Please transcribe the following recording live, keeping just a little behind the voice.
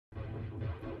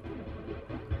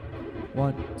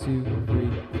1, 2,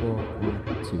 3, 4, 1,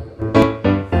 2.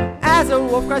 As a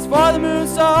wolf cries for the moon,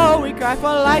 so we cry for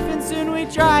life, and soon we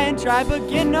try, but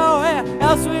get nowhere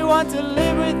else. We want to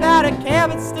live without a care,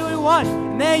 but still we want,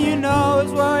 and there you know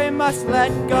is where we must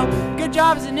let go. Good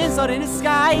job is an insult in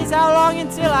disguise. How long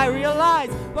until I realize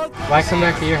both. Why come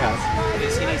back to your house?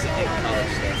 Because he needs to take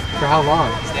college. For how long?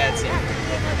 His dad's here.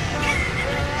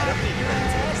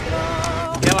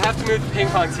 Yeah, we'll have to move the ping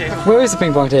pong table. Where is the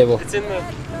ping pong table? It's in the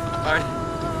barn.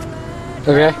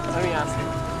 Okay. Let me ask him.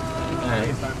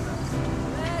 Alright.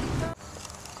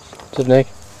 What's up, Nick?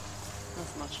 Not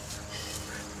so much.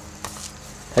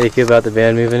 How do you feel about the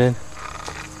band moving in? The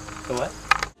what?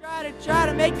 Try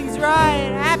to make things right.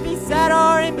 Happy, sad,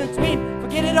 or in between.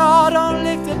 Forget it all, don't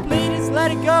live to plead, just let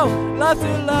it go. Love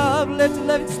to love, live to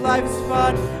live, 'cause life is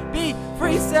fun. Be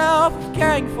free self,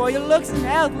 caring for your looks and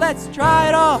health. Let's try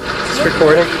it all. Is this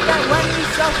recording?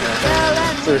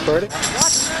 Is it recording?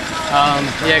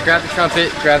 Yeah, grab the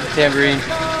trumpet, grab the tambourine.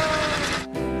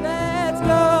 Let's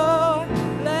go,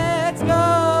 let's go.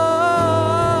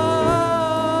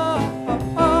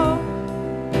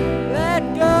 Let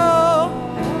go,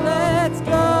 let's go.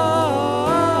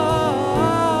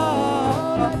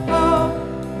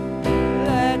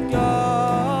 Let go.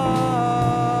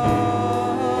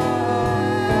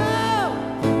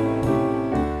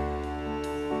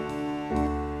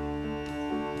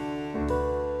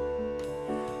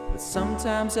 But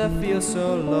sometimes I feel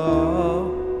so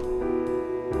low.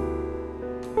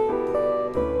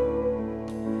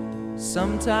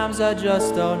 Sometimes I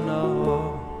just don't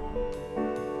know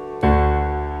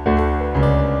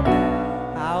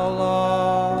how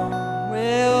long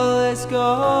will this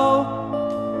go.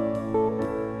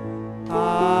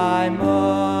 I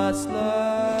must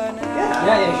learn how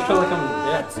Yeah, you should totally come.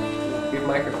 Yeah. Your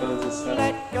microphones and stuff.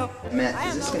 let go. Matt,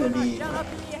 is this going to be a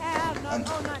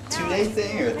 2-day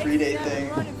thing or a 3-day thing?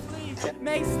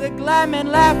 Makes the glad man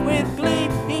laugh with glee.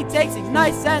 He takes it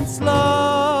nice and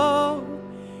slow.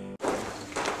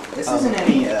 This isn't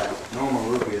any normal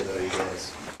root beer though, you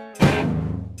guys.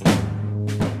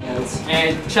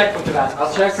 And check for Tabasco.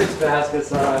 I'll check for Tabasco,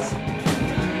 it's not us.